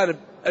في جانب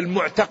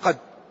المعتقد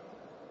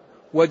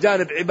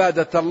وجانب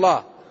عبادة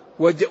الله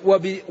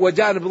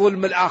وجانب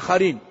ظلم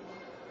الآخرين.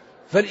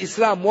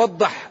 فالإسلام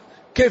وضح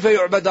كيف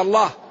يعبد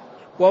الله،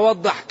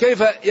 ووضح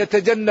كيف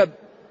يتجنب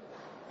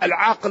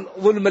العاقل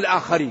ظلم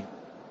الآخرين.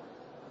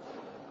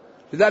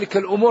 لذلك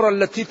الأمور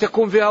التي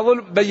تكون فيها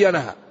ظلم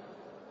بينها،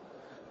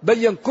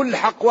 بين كل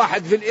حق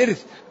واحد في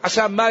الإرث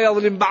عشان ما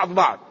يظلم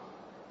بعض.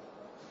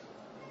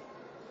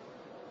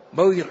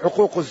 بين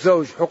حقوق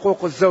الزوج،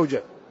 حقوق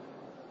الزوجة،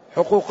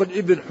 حقوق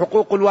الابن،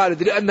 حقوق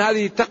الوالد، لأن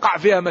هذه تقع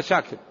فيها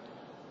مشاكل.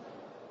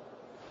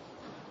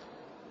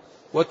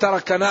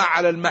 وتركنا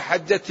على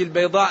المحجة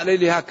البيضاء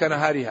ليلها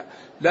كنهارها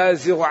لا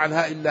يزيغ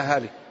عنها إلا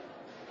هالك.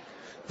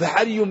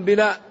 فحري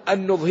بنا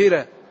أن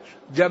نظهر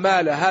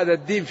جمال هذا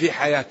الدين في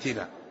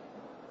حياتنا،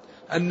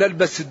 أن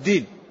نلبس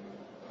الدين.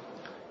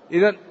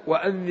 إذن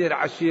وأنذر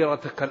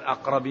عشيرتك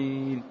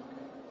الأقربين.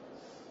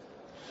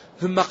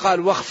 ثم قال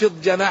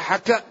واخفض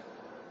جناحك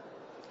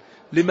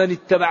لمن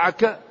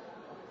اتبعك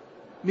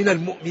من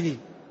المؤمنين.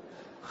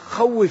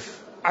 خوف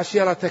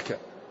عشيرتك.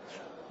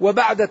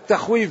 وبعد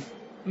التخويف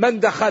من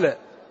دخل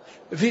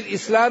في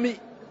الإسلام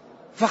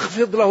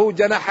فاخفض له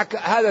جناحك،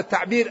 هذا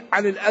تعبير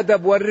عن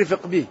الأدب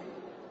والرفق به.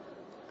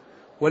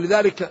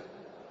 ولذلك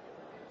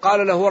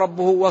قال له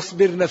ربه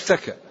واصبر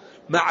نفسك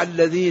مع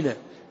الذين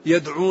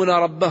يدعون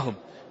ربهم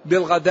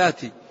بالغداة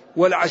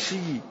والعشي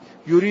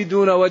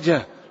يريدون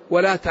وجهه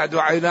ولا تعد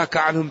عيناك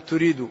عنهم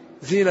تريد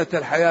زينة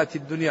الحياة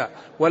الدنيا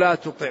ولا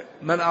تطع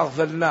من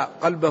أغفلنا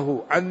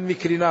قلبه عن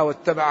ذكرنا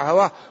واتبع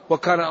هواه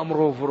وكان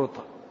أمره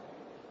فرطا.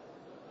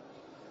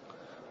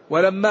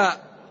 ولما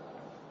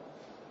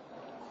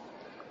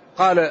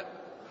قال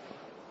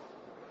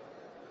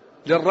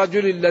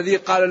للرجل الذي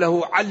قال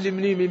له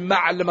علمني مما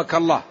علمك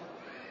الله،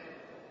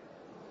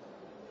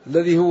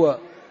 الذي هو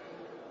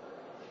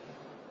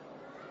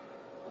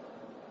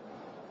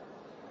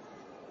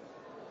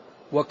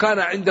وكان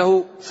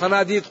عنده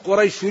صناديد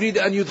قريش يريد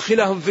أن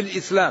يدخلهم في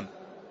الإسلام،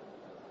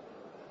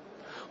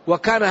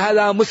 وكان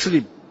هذا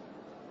مسلم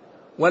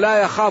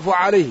ولا يخاف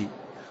عليه،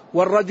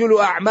 والرجل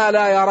أعمى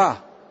لا يراه،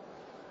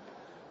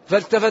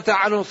 فالتفت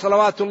عنه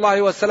صلوات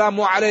الله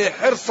وسلامه عليه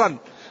حرصا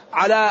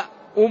على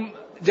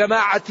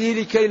جماعته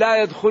لكي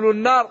لا يدخلوا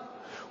النار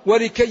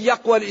ولكي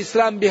يقوى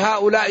الإسلام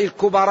بهؤلاء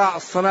الكبراء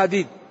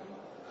الصناديد.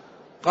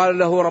 قال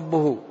له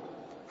ربه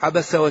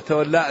عبس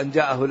وتولى أن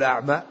جاءه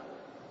الأعمى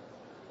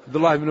عبد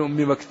الله بن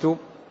أم مكتوم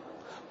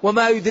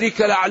وما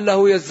يدريك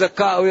لعله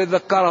يزكى أو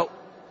يذكره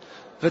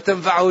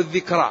فتنفعه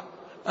الذكرى،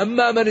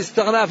 أما من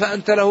استغنى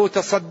فأنت له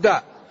تصدى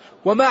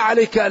وما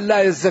عليك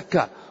ألا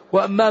يزكى،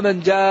 وأما من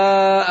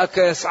جاءك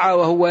يسعى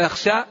وهو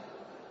يخشى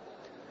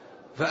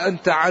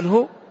فأنت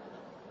عنه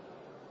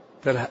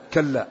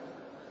كلا.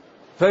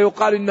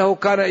 فيقال إنه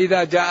كان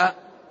إذا جاء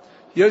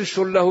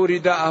ينشر له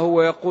رداءه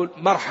ويقول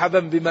مرحبا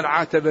بمن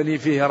عاتبني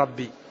فيه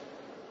ربي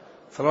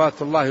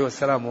صلوات الله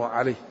وسلامه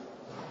عليه.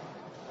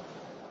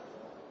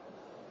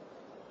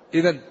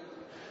 إذن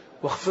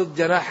واخفض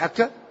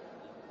جناحك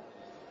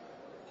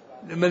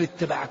لمن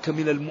اتبعك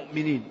من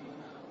المؤمنين.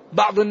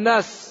 بعض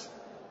الناس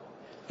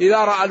إذا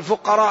رأى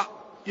الفقراء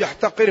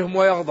يحتقرهم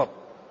ويغضب.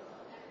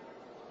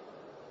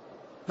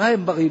 ما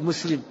ينبغي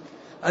المسلم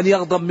أن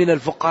يغضب من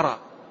الفقراء،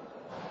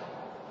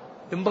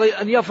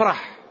 ينبغي أن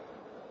يفرح.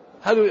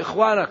 هذو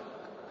إخوانك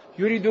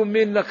يريدون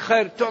منك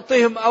خير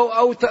تعطيهم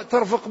أو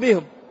ترفق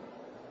بهم.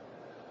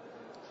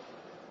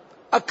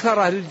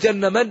 أكثر أهل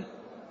الجنة من؟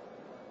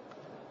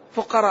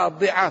 فقراء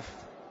الضعاف،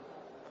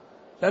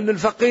 لأن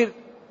الفقير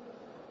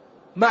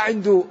ما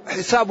عنده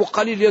حسابه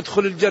قليل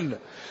يدخل الجنة،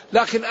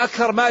 لكن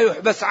أكثر ما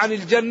يحبس عن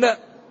الجنة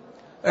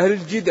أهل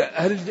الجدة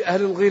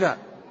أهل الغنى،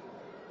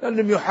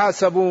 لأنهم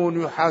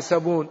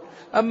يحاسبون.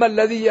 أما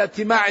الذي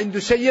يأتي ما عنده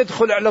شيء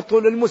يدخل على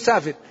طول.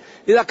 المسافر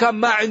إذا كان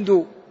ما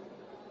عنده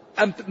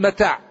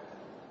متاع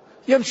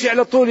يمشي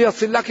على طول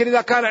يصل، لكن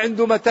إذا كان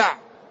عنده متاع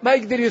ما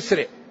يقدر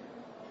يسرع.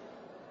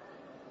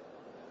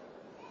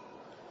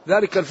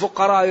 ذلك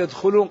الفقراء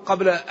يدخلون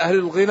قبل أهل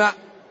الغنى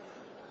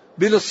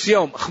بنص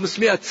يوم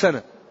 500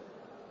 سنة.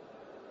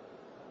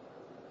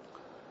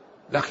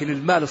 لكن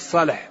المال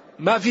الصالح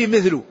ما فيه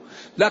مثله.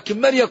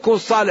 لكن من يكون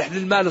صالح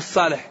للمال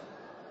الصالح؟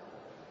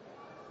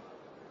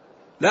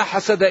 لا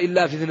حسد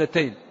إلا في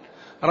اثنتين: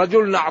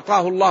 رجل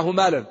أعطاه الله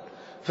مالا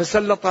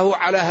فسلطه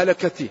على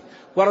هلكته،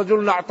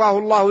 ورجل أعطاه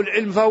الله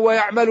العلم فهو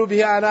يعمل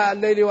به آناء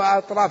الليل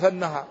وأطراف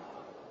النهار.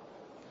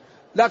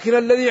 لكن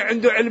الذي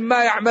عنده علم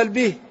ما يعمل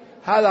به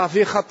هذا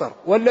في خطر،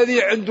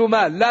 والذي عنده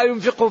مال لا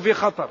ينفقه في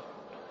خطر.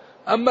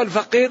 أما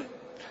الفقير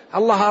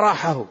الله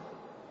راحه.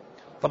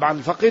 طبعا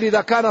الفقير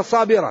إذا كان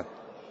صابرا،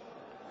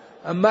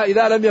 أما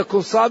إذا لم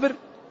يكن صابر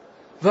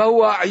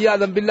فهو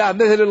عياذا بالله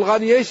مثل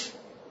الغني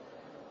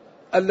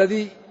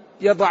الذي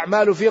يضع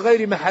ماله في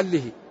غير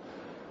محله.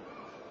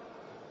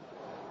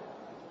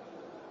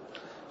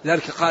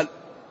 لذلك قال: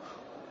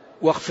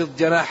 واخفض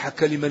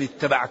جناحك لمن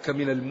اتبعك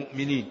من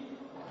المؤمنين.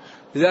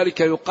 لذلك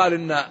يقال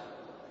إن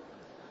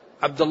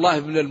عبد الله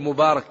بن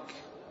المبارك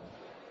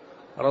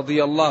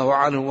رضي الله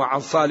عنه وعن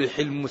صالح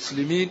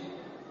المسلمين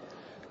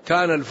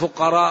كان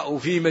الفقراء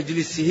في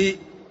مجلسه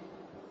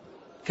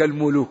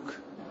كالملوك.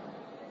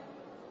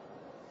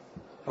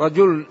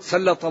 رجل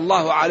سلط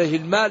الله عليه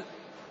المال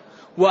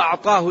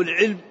وأعطاه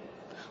العلم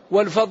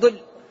والفضل،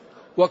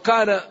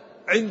 وكان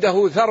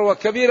عنده ثروة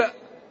كبيرة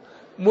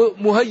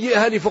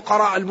مهيئة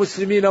لفقراء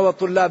المسلمين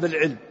وطلاب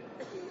العلم.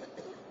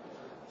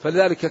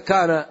 فلذلك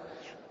كان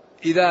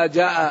إذا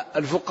جاء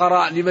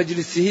الفقراء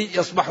لمجلسه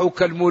يصبحوا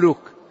كالملوك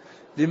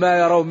لما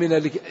يروا من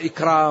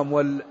الإكرام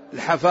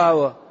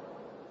والحفاوة.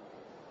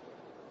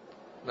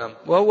 نعم.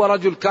 وهو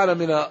رجل كان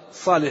من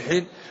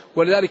الصالحين.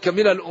 ولذلك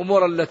من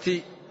الأمور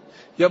التي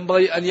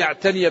ينبغي أن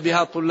يعتني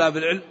بها طلاب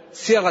العلم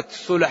سيرة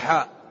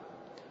الصلحاء،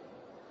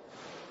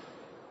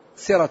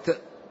 سيرة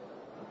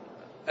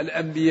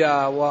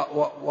الأنبياء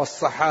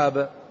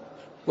والصحابة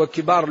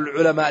وكبار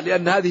العلماء،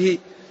 لأن هذه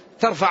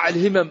ترفع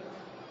الهمم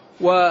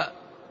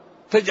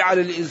وتجعل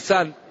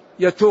الإنسان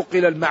يتوق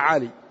إلى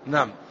المعالي.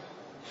 نعم.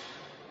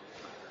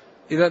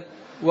 إذن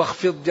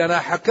واخفض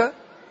جناحك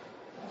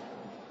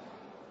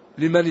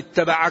لمن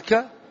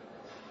اتبعك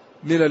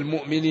من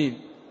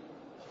المؤمنين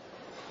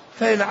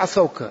فإن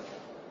عصوك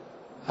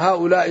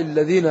هؤلاء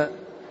الذين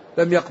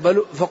لم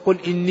يقبلوا فقل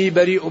إني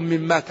بريء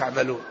مما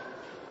تعملون،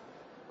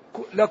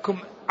 لكم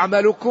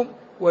عملكم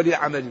ولي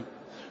عملي.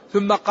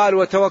 ثم قال: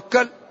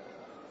 وتوكل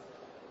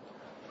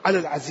على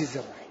العزيز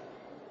الرحيم.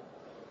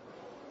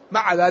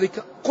 مع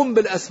ذلك قم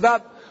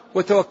بالأسباب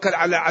وتوكل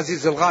على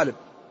العزيز الغالب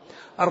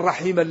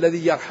الرحيم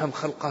الذي يرحم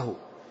خلقه،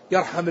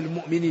 يرحم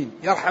المؤمنين،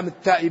 يرحم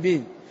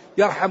التائبين،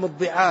 يرحم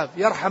الضعاف،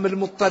 يرحم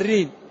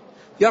المضطرين،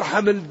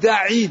 يرحم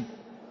الداعين.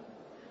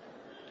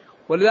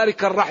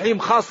 ولذلك الرحيم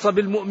خاصة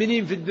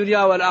بالمؤمنين في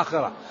الدنيا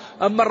والآخرة،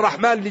 أما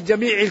الرحمن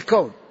لجميع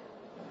الكون،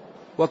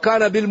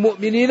 وكان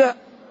بالمؤمنين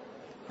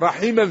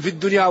رحيما في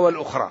الدنيا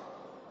والأخرى.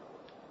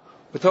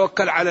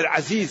 وتوكل على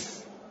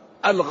العزيز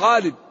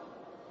الغالب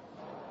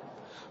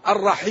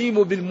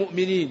الرحيم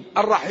بالمؤمنين،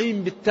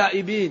 الرحيم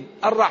بالتائبين،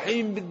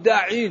 الرحيم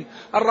بالداعين،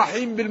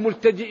 الرحيم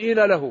بالملتجئين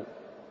له،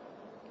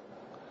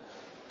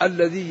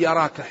 الذي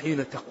يراك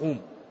حين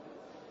تقوم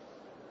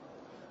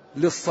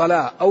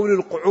للصلاة أو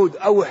للقعود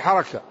أو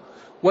حركة،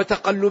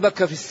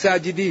 وتقلبك في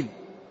الساجدين.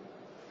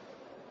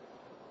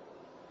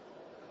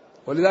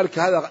 ولذلك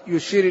هذا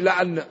يشير إلى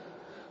أن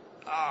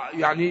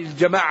يعني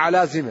الجماعة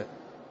لازمة.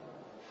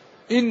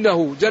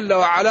 إنه جل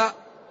وعلا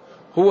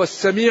هو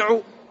السميع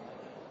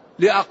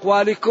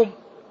لأقوالكم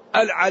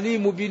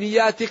العليم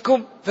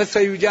بنياتكم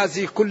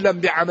فسيجازي كلا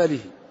بعمله.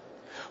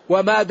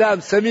 وما دام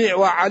سميع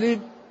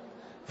وعليم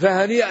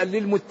فهنيئا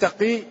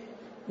للمتقي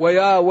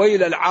ويا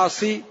ويل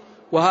العاصي.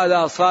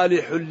 وهذا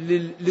صالح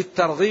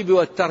للترغيب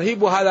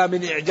والترهيب، وهذا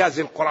من إعجاز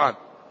القرآن.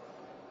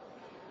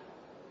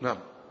 نعم.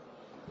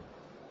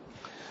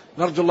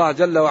 نرجو الله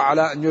جل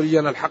وعلا أن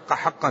يرينا الحق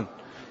حقا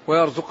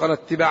ويرزقنا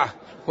اتباعه،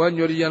 وأن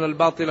يرينا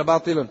الباطل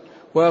باطلا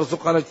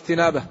ويرزقنا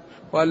اجتنابه،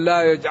 وأن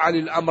لا يجعل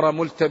الأمر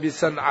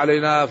ملتبسا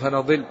علينا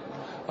فنضل.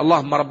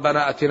 اللهم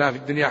ربنا أتنا في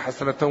الدنيا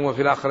حسنة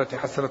وفي الآخرة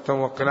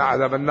حسنة وقنا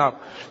عذاب النار.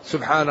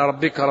 سبحان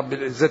ربك رب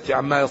العزة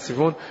عما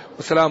يصفون،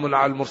 وسلام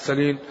على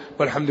المرسلين،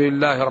 والحمد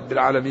لله رب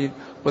العالمين،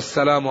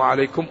 والسلام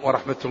عليكم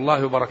ورحمة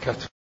الله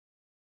وبركاته.